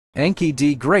Enki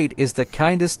D Great is the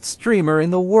kindest streamer in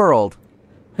the world.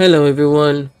 Hello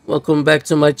everyone, welcome back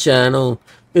to my channel.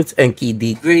 It's Enki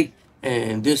D Great,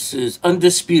 and this is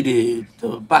Undisputed,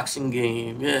 the boxing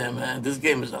game. Yeah, man, this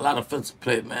game is a lot of fun to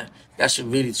play, man. Y'all should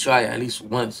really try it at least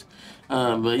once.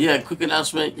 But yeah, quick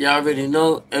announcement. Y'all already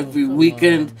know every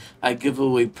weekend I give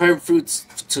away perm fruits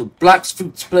to Blocks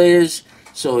Fruits players.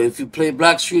 So if you play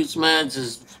Blocks Fruits, man,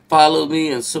 just follow me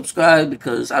and subscribe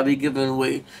because I'll be giving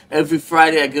away every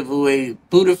Friday. I give away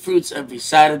Buddha fruits. Every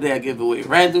Saturday I give away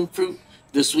random fruit.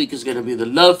 This week is gonna be the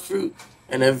love fruit,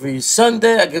 and every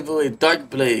Sunday I give away dark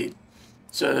blade.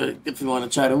 So if you want to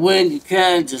try to win, you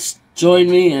can just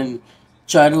join me and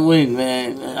try to win,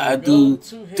 man. I do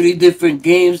 3 different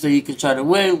games that you can try to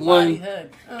win. One,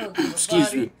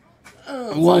 excuse me,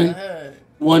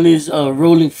 one is a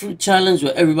rolling fruit challenge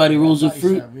where everybody rolls a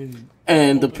fruit,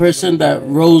 and the person that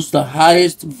rolls the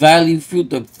highest value fruit,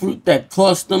 the fruit that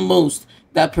costs the most,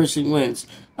 that person wins.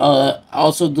 I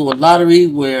also do a lottery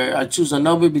where I choose a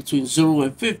number between 0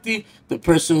 and 50. The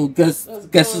person who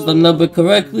guesses the number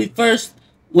correctly first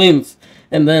wins.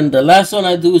 And then the last one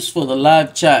I do is for the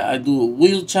live chat. I do a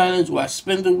wheel challenge where I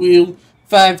spin the wheel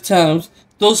 5 times.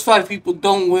 Those 5 people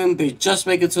don't win. They just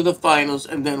make it to the finals.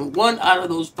 And then 1 out of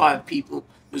those 5 people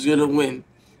is going to win.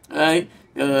 All right?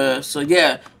 So,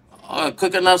 yeah.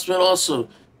 Quick announcement also.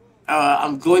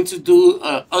 I'm going to do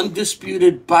an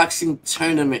undisputed boxing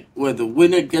tournament where the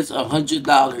winner gets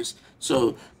 $100.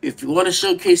 So if you want to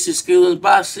showcase your skill in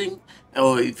boxing,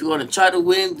 or if you want to try to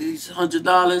win these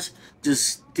 $100,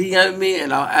 just DM me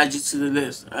and I'll add you to the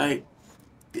list. All right,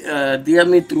 DM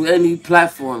me through any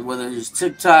platform, whether it's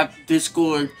TikTok,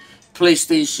 Discord,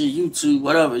 PlayStation, YouTube,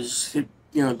 whatever. Just hit,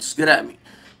 just get at me.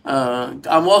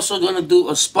 I'm also gonna do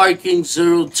a Sparking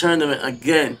Zero tournament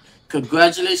again.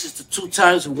 Congratulations to 2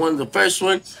 times who won the first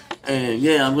one. And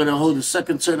yeah, I'm gonna hold the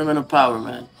second tournament of power,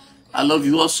 man. I love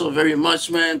you all so very much,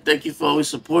 man. Thank you for always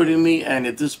supporting me. And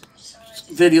if this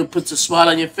video puts a smile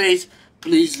on your face,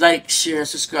 please like, share, and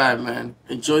subscribe, man.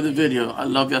 Enjoy the video. I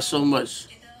love y'all so much.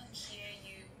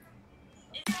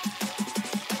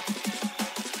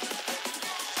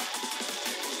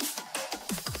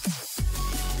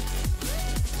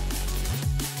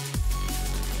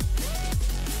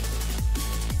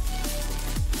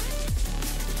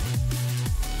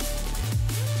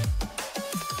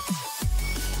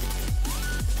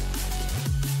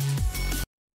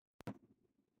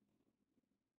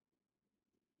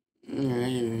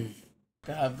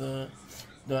 To have the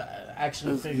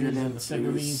action figures and the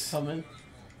figurines coming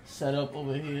set up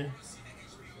over here.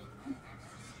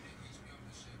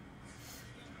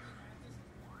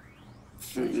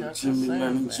 Jimmy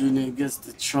Leonard Jr. gets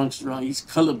the trunks wrong. He's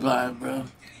colorblind, bro.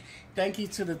 Thank you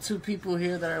to the 2 people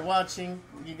here that are watching.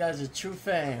 You guys are true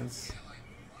fans.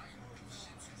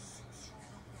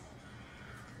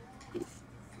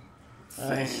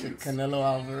 Shit, Canelo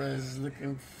Alvarez is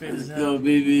looking fit as hell. Let's go,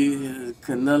 baby.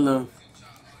 Canelo.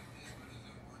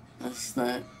 That's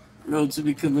that. Road to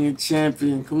becoming a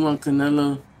champion. Come on,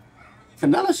 Canelo.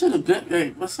 Canelo should have been.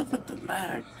 Hey, what's up with the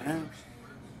lag, man?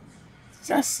 Did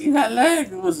y'all see that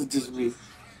lag? Or was it just me?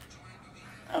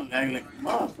 I'm lagging like a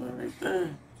motherfucker right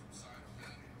there.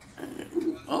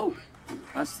 Oh,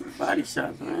 watch them body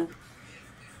shots, man.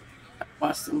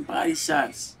 Watch them body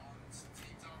shots.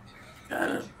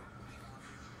 Gotta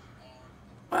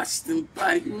watch them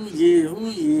body. Ooh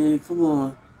yeah, come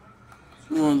on.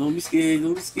 Come on, don't be scared,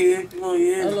 don't be scared. Come on,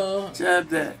 yeah. Hello. Jab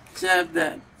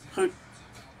that. Hurt.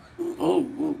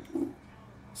 Oh.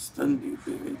 Stun you,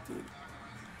 right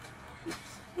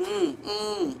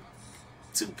there.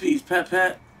 2-piece,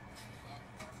 pat.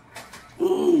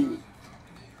 Ooh.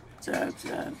 Jab.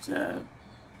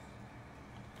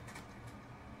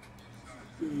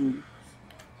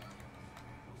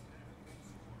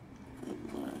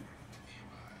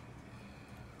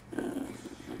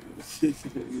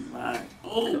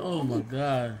 Oh my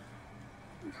god.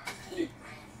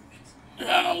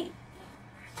 Ow.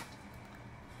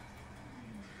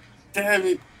 Damn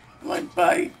it. My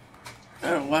body. I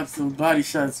gotta watch some body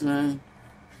shots, man.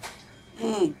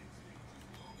 I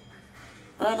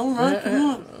don't run. Come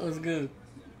on. That was good.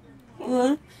 All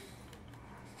right.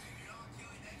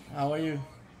 How are you?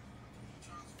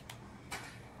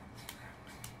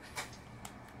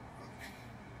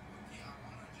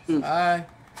 Hi.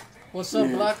 What's up,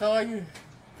 Block? How are you?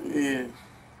 Yeah.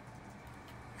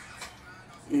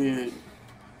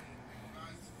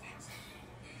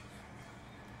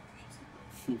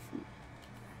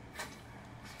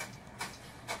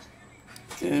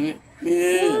 Damn it.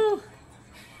 Yeah.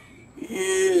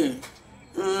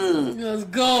 Let's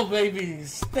go, baby.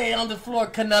 Stay on the floor,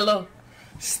 Canelo.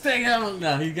 Stay out.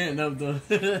 Nah, he getting up though.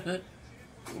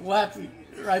 Whap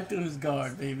right through his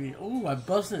guard, baby. Ooh, I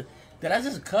busted. Did I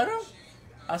just cut him?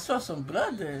 I saw some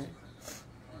blood there.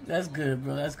 That's good,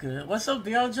 bro. That's good. What's up,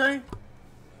 DeAndre?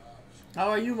 How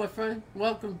are you, my friend?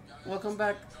 Welcome. Welcome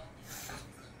back.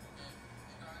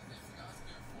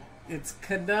 It's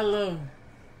Canelo.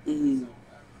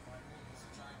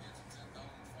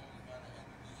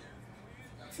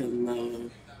 Canelo.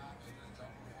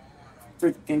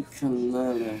 Freaking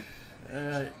Canelo.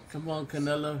 Alright, come on,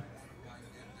 Canelo.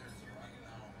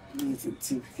 It's a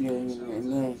 2K right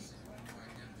now.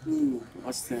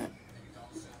 What's that?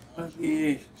 Oh,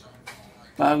 yeah.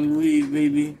 Bobby weed,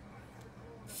 baby.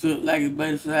 Feel like a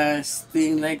butterfly,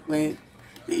 sting like my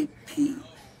baby.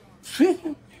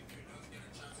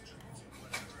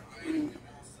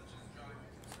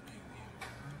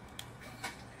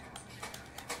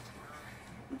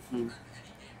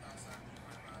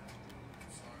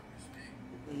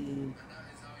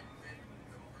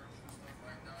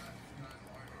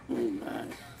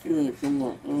 Come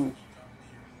on.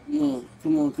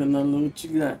 Come on, Canelo, what you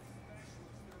got?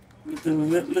 Let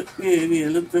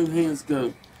them hands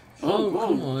go. Oh,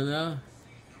 come on now.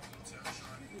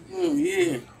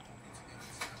 Yeah.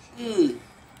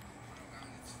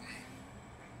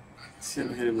 Should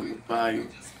have hit him in the body.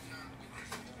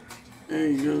 There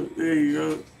you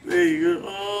go.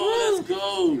 Oh, let's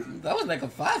go. That was like a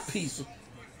 5-piece.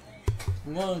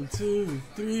 1, 2,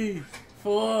 3,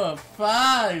 4,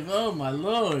 5. Oh my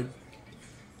lord.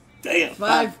 Damn.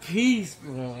 5-piece,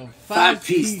 bro.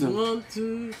 5-piece. 1,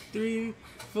 2, 3,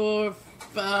 4,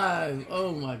 5.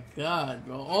 Oh my god,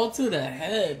 bro. All to the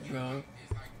head, bro.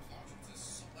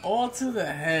 All to the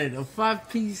head. A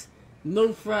 5-piece,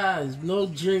 no fries, no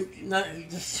drink, nothing.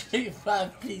 Just straight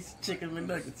 5-piece chicken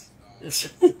McNuggets.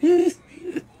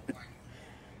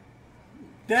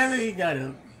 Damn it, he got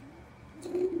him.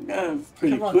 Got him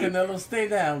pretty Come on, quick. Canelo, stay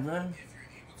down, man.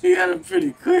 He got him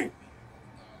pretty quick.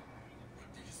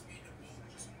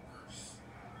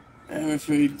 I'm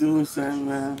afraid doing something,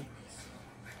 man.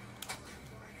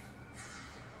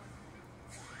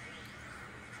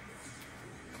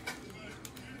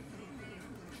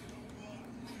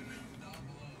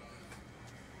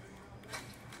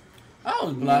 I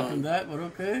was blocking that, but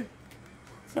okay.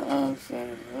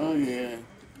 Oh yeah.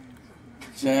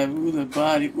 Jab, ooh, the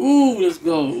body. Ooh, let's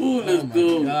go. Let's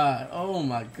go. God. Oh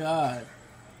my god.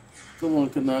 Come on,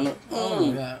 Canelo. Oh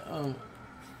my god. Oh.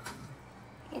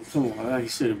 Oh, come on. He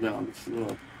should have been on the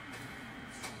floor.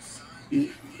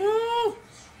 Woo.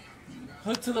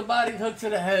 Hook to the body, hook to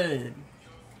the head.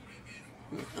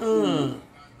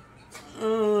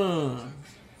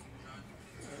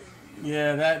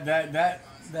 Yeah,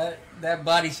 that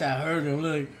body shot hurt him.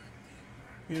 Look,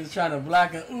 he was trying to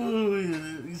block it.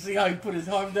 Ooh, you see how he put his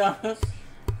arm down?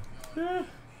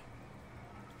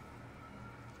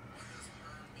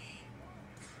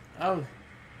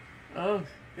 Oh,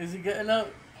 is he getting up?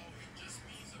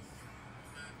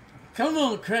 Come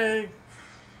on, Craig.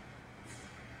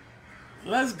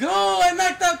 Let's go! I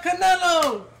knocked out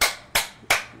Canelo!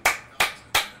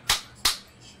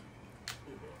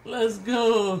 Let's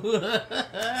go!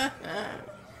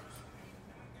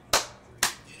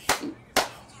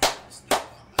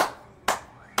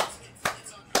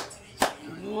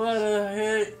 What a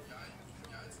hit!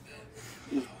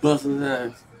 Busting his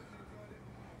ass.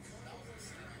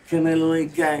 Canelo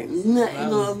ain't got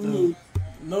nothing on me.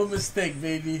 No mistake,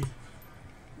 baby.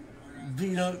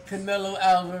 Beat up Canelo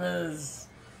Alvarez.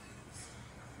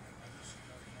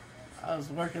 I was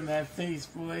working that face,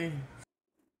 boy.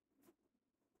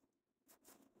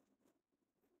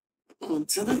 On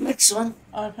to the next one.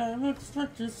 I have a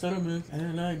structured settlement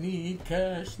and I need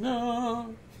cash now.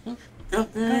 Cash now.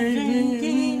 I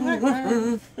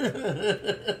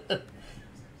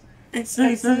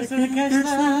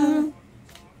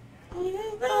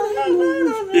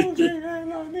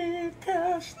need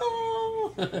cash now.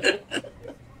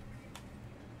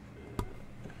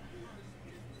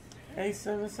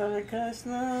 877 cash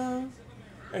now.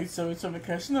 877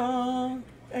 cash now.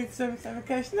 877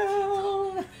 cash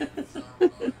now.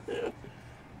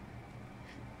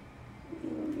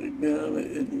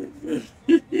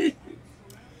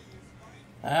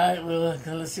 Alright, well,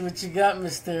 let's see what you got,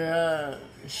 Mr.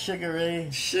 Sugar Ray.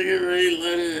 Sugar Ray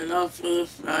letting it off for the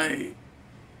fight.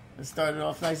 It started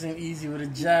off nice and easy with a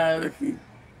jab.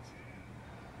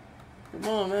 Come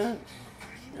on, man.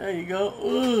 There you go.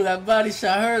 Ooh, that body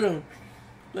shot hurt him.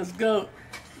 Let's go.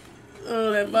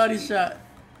 Oh, that body shot.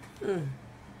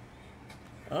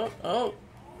 Oh.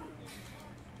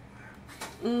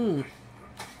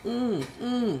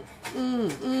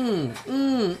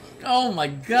 Oh my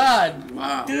God.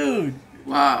 Wow. Dude.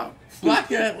 Wow.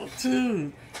 Block it.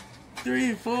 2,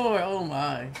 3, 4. Oh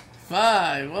my.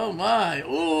 5. Oh my.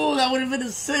 Ooh, that would have been a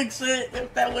 6 hit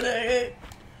if that would have hit.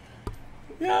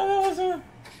 Yeah, that was a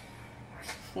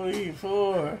 3,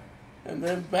 4. And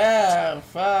then bam,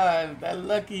 5. That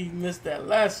lucky missed that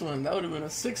last one. That would have been a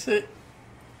 6 hit.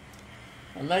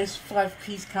 A nice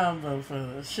 5-piece combo for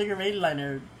the Sugar Ray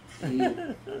Leonard.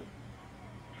 Damn,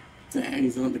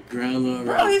 he's on the ground already.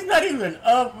 Bro, he's not even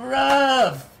up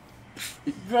rough.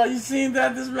 Bro, you seen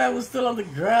that? This man was still on the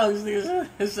ground. These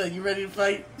niggas said, "You ready to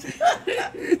fight?"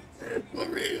 For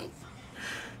real.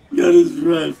 Yo, this is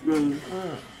rough, brother.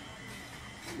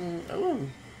 Ooh.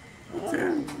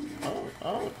 Damn.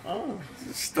 Oh.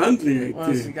 Stunned me right What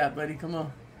else you there. got, buddy? Come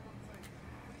on.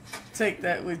 Take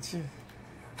that with you.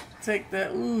 Take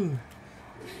that. Ooh.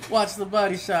 Watch the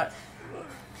body shot.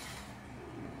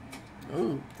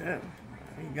 Ooh, damn.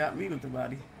 He got me with the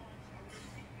body.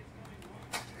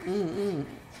 Hey,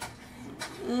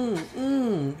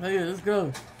 yeah, let's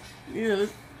go. Yeah,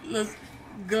 let's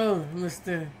go,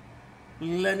 Mr.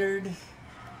 Leonard.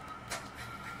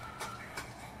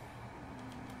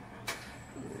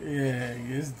 Yeah,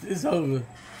 it's over.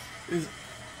 It's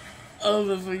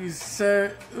over for you,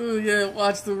 sir. Ooh, yeah,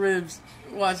 watch the ribs.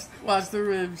 Watch the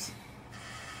ribs.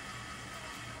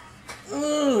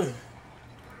 Ooh.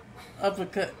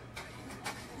 Uppercut.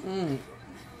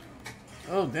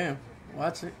 Oh, damn.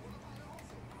 Watch it.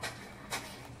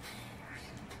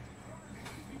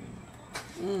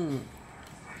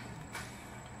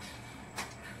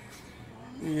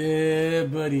 Yeah,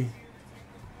 buddy.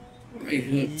 Right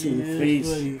hook to the face.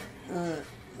 Buddy.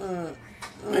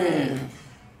 Man.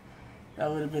 That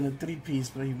would have been a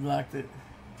 3-piece, but he blocked it.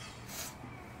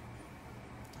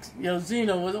 Yo,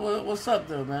 Zeno, what's up,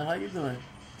 though, man? How you doing?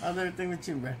 How's everything with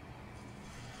you, man?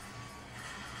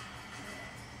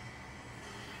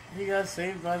 He got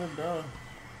saved by the bell.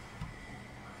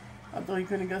 I thought he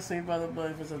couldn't get saved by the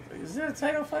bell. Is there a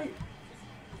title fight?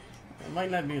 It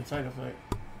might not be a title fight.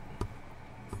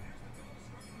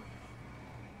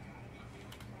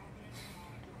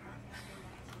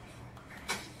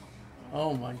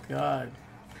 Oh my God.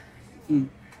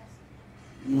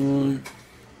 Almost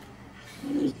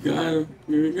got him.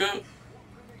 Here we go.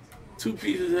 2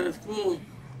 pieces of that spoon.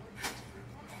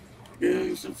 Give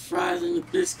him some fries and a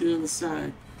biscuit on the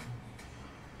side.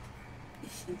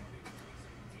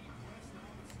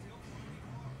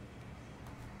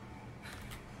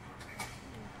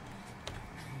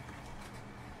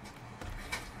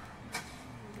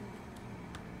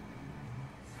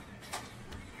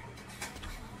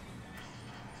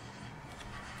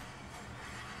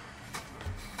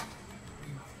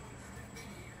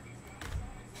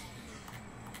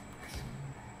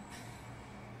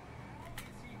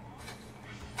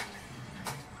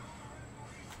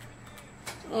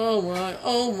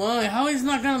 Oh my, how he's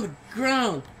not on the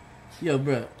ground? Yo,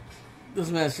 bro, this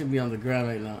man should be on the ground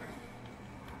right now.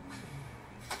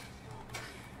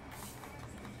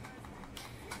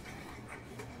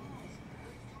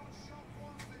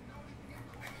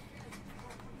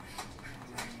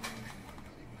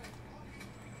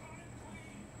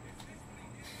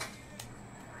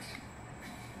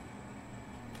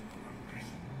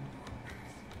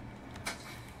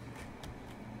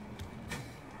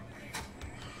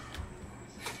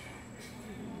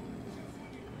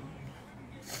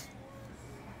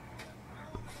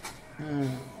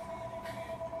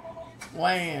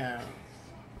 Wham.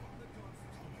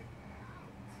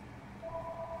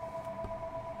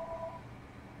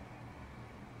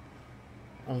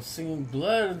 I'm seeing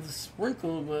blood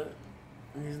sprinkle, but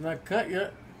he's not cut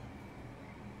yet.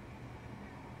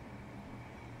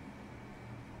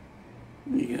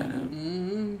 You got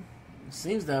him.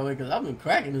 Seems that way because I've been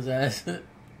cracking his ass.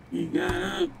 You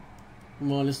got him.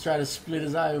 Come on, let's try to split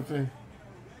his eye open.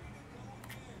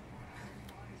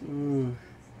 Ooh.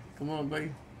 Come on,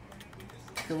 buddy.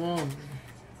 Come on.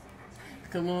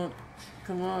 Come on.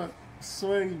 Come on.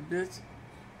 Swing, bitch.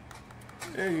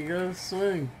 There you go.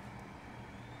 Swing.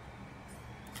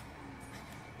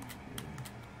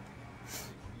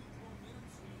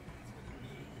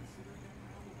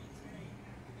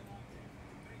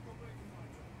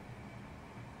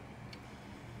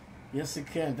 Yes, it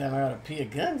can. Damn, I gotta pee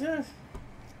again, Jeff.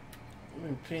 I've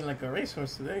been peeing like a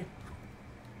racehorse today.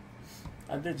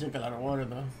 I did drink a lot of water,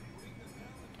 though.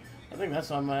 I think that's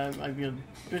why I might be a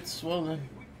bit swollen.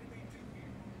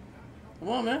 Come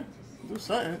on, man. Do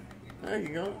something. There you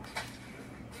go.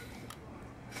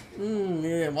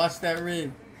 Yeah, watch that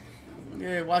rib.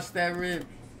 Yeah, watch that rib.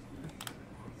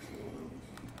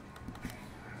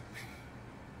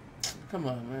 Come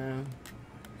on, man.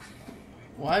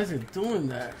 Why is it doing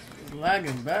that? It's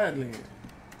lagging badly.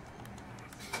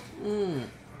 Come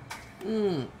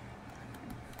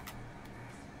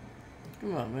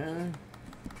on, man.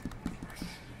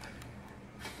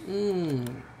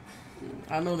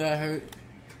 I know that hurt.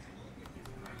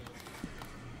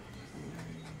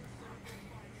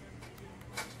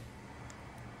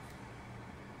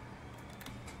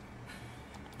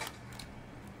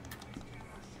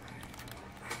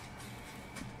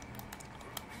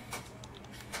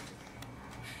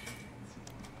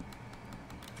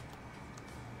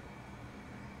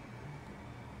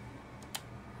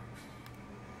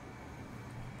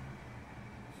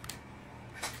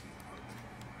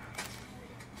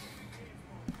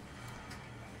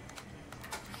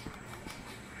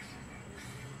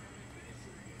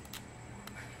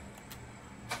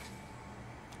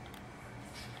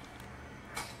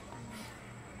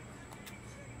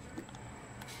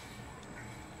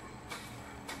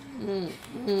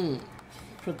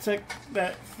 Protect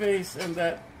that face and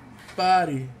that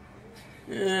body.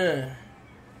 Yeah.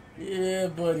 Yeah,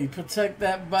 buddy. Protect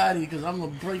that body, because I'm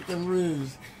going to break them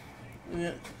ribs.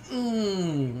 Yeah.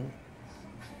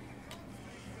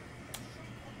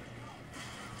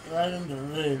 Right in the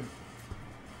rib.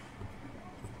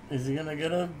 Is he going to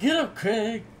get up? Get up,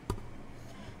 Craig.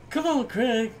 Come on,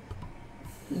 Craig.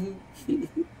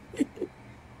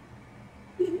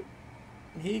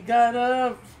 He got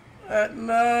up at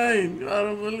 9. I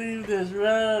don't believe this,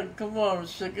 right? Come on,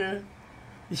 sugar.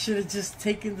 You should have just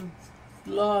taken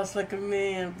the loss like a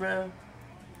man, bro.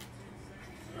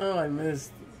 Oh, I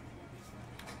missed.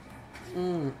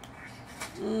 How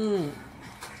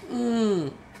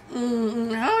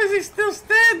is he still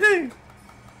standing?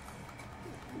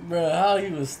 Bro, how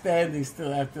he was standing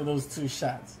still after those 2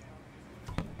 shots.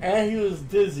 And he was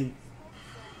dizzy.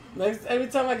 Every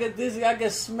time I get dizzy, I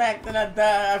get smacked and I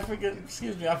die. I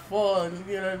fall, and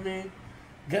you know what I mean?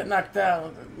 Get knocked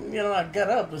out. You know, I get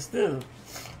up, but still.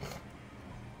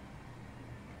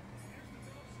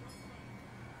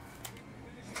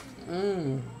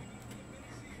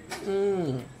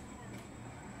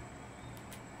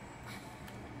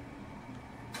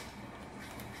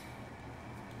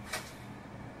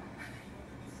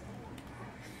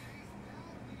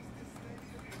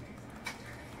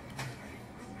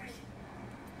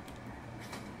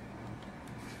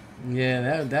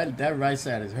 Yeah, that right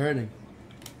side is hurting.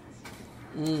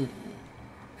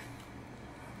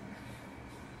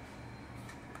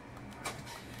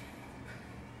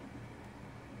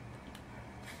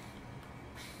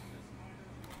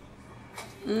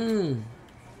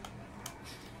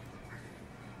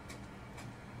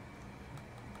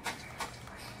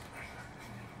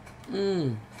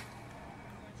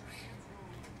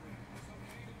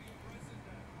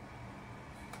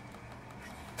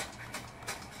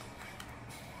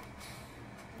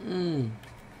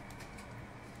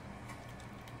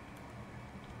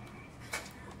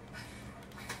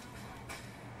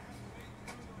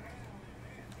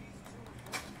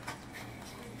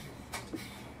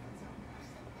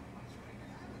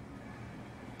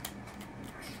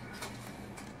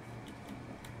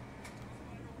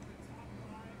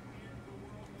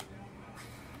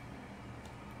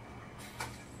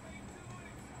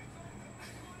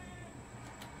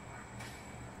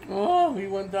 Oh, he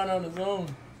went down on his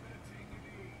own.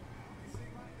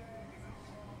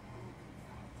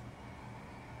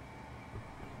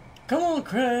 Come on,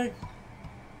 Craig.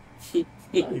 Oh,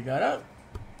 he got up.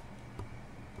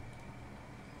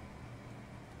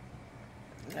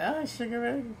 Yeah, Sugar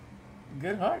Ray.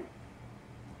 Good heart.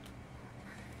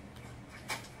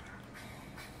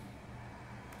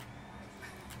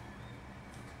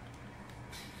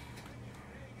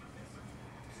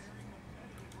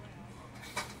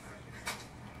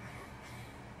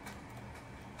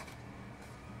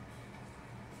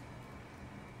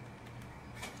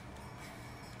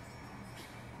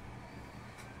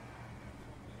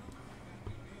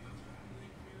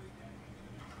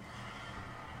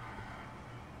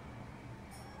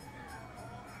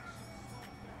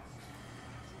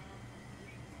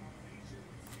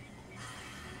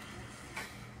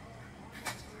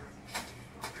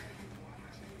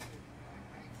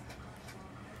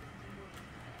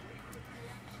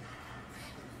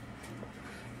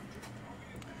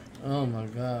 Oh my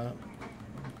God.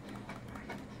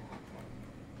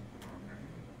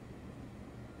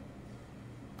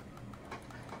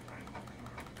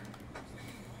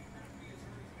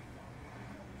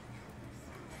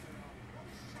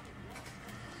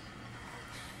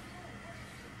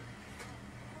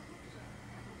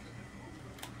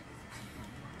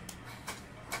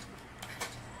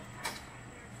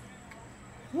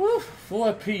 Woo,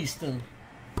 4-piece them.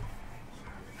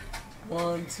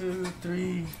 1, 2,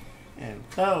 3, and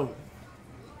go.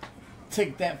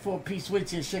 Take that 4-piece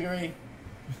with you, Sugar Ray.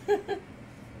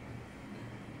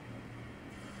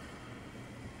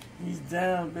 He's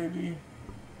down, baby.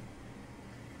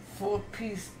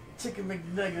 4-piece chicken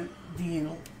McNugget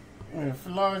deal with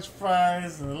large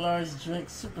fries and a large drink.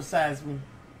 Supersize me.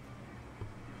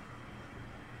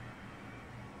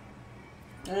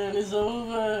 And it's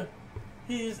over.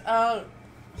 He's out.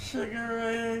 Sugar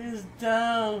Ray is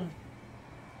down.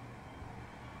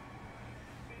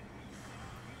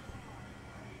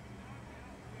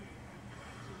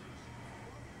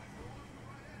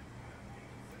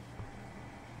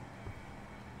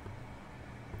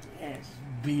 Yeah, just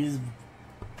beat his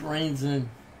brains in.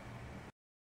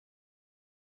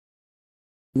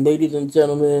 Ladies and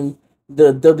gentlemen,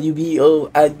 the WBO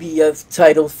IBF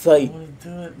title fight. I want to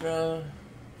do it, bro.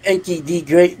 Enki D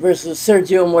Great versus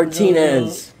Sergio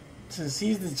Martinez. Since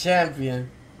he's the champion,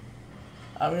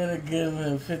 I'm gonna give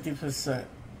him 50%.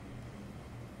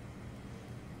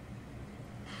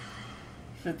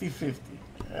 50-50.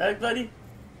 Alright, buddy?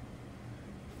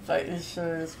 Fight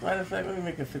insurance. Matter of fact, let me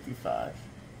make it 55.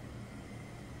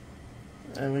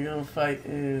 And we're gonna fight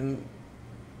in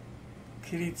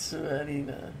Kiritsu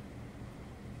Arena.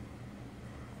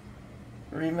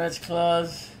 Rematch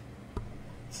clause.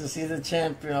 Since he's the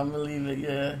champion, I'm gonna leave it,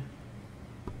 yeah.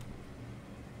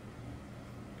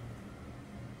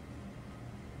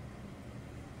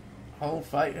 Home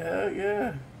fight, hell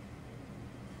yeah.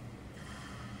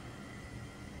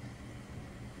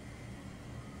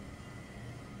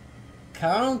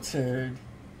 Countered?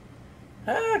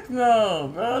 Heck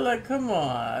no, bro. Like, come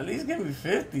on. At least give me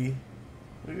 50.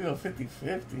 We can go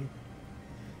 50-50.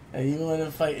 And you want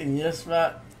to fight in your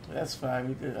spot? That's fine.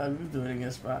 We could do it in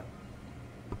your spot.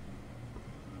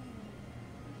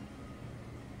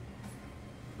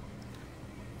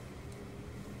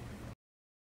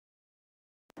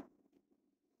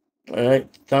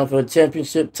 Alright, time for a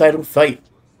championship title fight.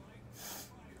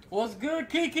 What's good,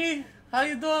 Kiki? How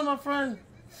you doing, my friend?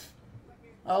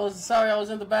 I was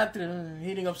in the bathroom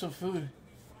heating up some food.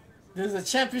 This is a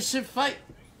championship fight.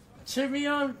 Cheer me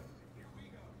on.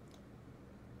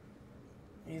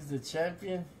 He's the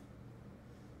champion.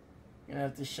 Gonna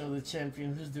have to show the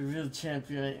champion who's the real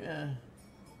champion right now.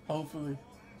 Hopefully.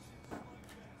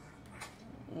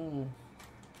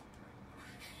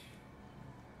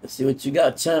 Let's see what you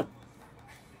got, champ.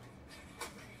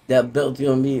 That belt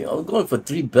you on me. I'm going for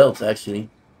 3 belts, actually.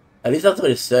 At least that's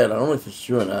what it said. I don't know if it's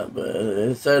true or not, but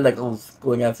it said like I was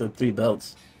going after 3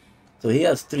 belts. So he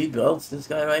has 3 belts, this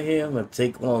guy right here. I'm going to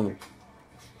take one.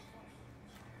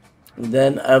 And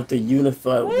then after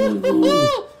unify.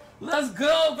 Let's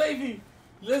go, baby.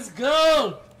 Let's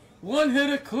go. One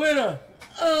hitter quitter.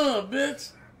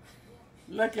 Bitch.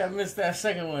 Lucky I missed that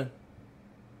second one.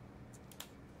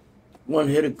 One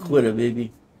hitter quitter,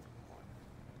 baby.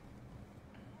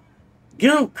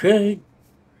 Get him, Craig.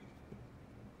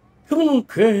 Come on,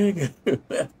 Craig.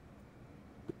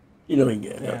 You know he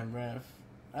get it. Damn, ref.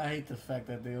 I hate the fact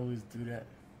that they always do that.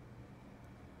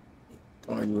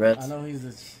 Darn rats. I know he's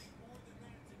a...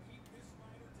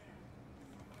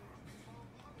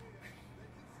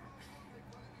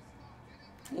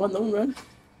 One don't run.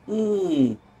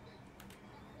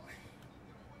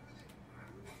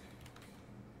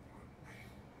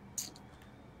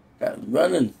 Got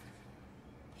running.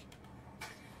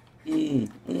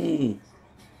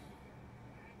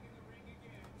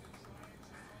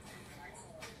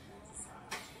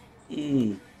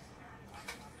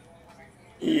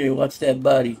 Yeah, watch that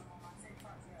body.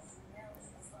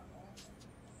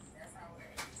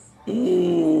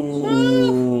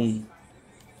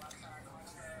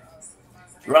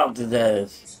 Dropped his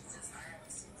ass.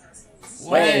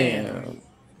 Wham.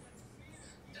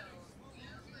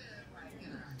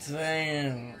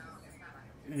 Damn.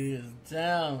 He is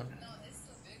down.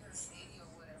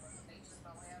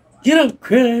 Get up,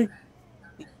 Craig.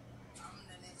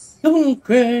 Come on,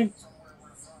 Craig.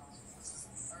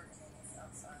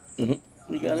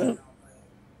 We got up.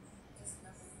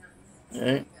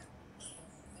 Alright.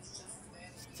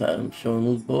 It's time showing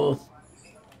those balls.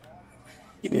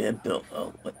 Give me that belt.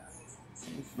 Oh, what?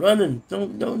 Running.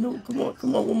 Don't. Come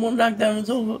on. One more knockdown is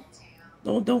over.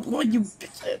 Don't, come on, you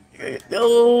bitch.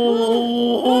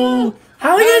 Oh,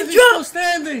 how did he drop?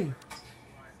 Standing?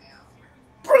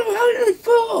 Bro, how did he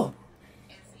fall?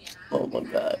 Oh my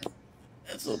god.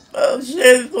 That's a, oh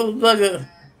shit, motherfucker.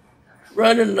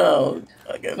 Running now.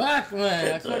 Fuck,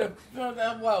 man. I could have thrown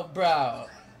that well, bro.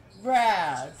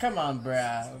 Bruh. Come on,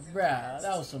 bruh.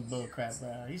 That was some bullcrap,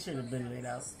 bruh. He should have been laid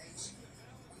out.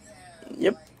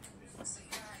 Yep.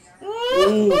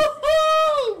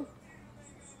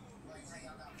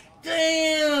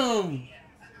 Damn!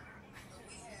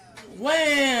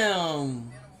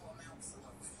 Wham!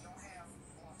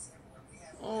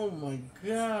 Oh my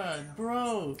god,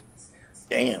 bro.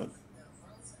 Damn.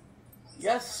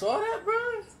 Y'all saw that,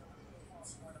 bro?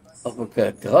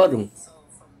 Uppercut. Got him.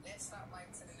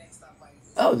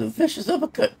 Oh, the vicious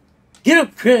uppercut. Get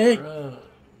up, Craig. Bro.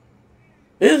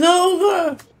 It's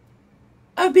over.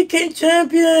 I became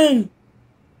champion.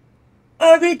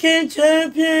 I became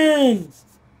champion.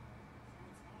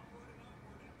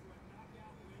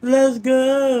 Let's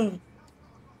go.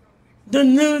 The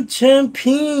new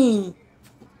champion.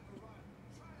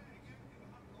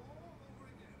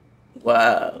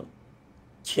 Wow.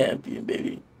 Champion,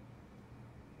 baby.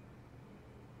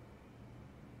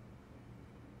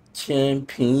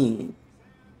 Champion.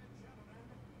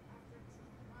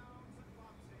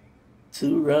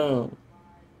 2 rounds.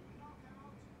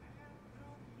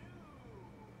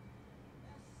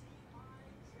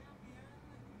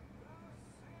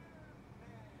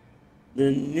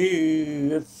 The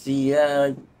new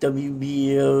CI,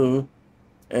 WBO,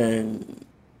 and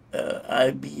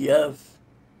IBF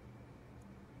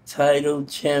title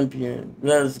champion.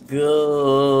 Let's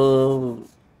go.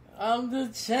 I'm the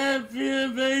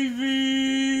champion,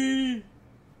 baby.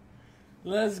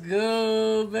 Let's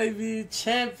go, baby.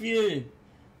 Champion.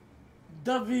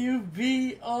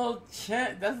 WBO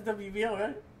champ. That's WBO,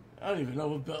 right? I don't even know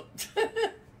what belt.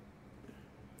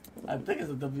 I think it's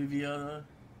a WBO, though.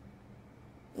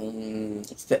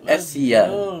 It's the Let's SCI.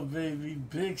 go, baby.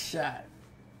 Big shot.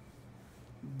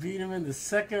 Beat him in the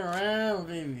 2nd round,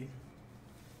 baby.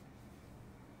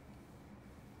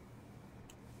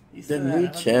 He The still new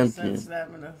had 100% champion.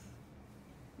 Stamina,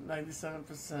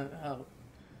 97% health.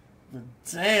 But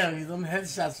damn, them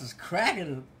headshots was cracking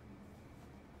him.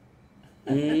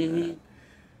 Mm-hmm.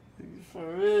 For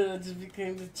real, I just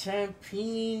became the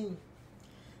champion.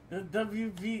 The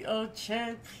WBO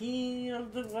champion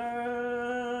of the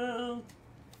world.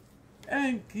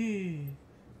 Enki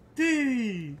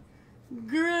D.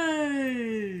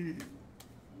 Gray.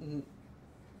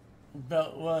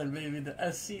 Belt 1, baby.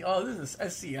 The SC. Oh, this is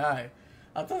SCI.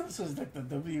 I thought this was like the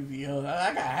WBO.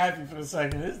 I got happy for a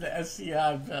second. This is the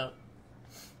SCI belt.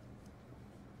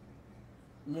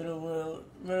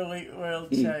 Middleweight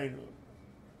world title.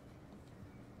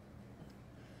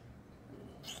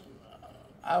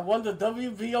 I won the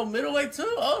WBO middleweight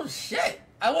too? Oh shit.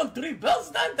 I won 3 belts.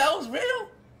 That was real?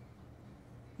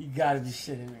 You gotta be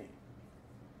shitting me.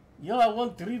 Yo, I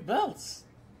won 3 belts.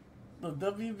 The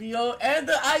WBO and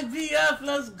the IBF.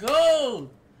 Let's go.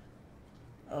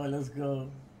 Oh, let's go.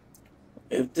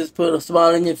 If this put a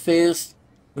smile on your face,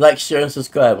 like, share, and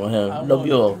subscribe on him. I Love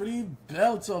you won all. 3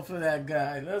 belts off of that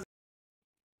guy. Let's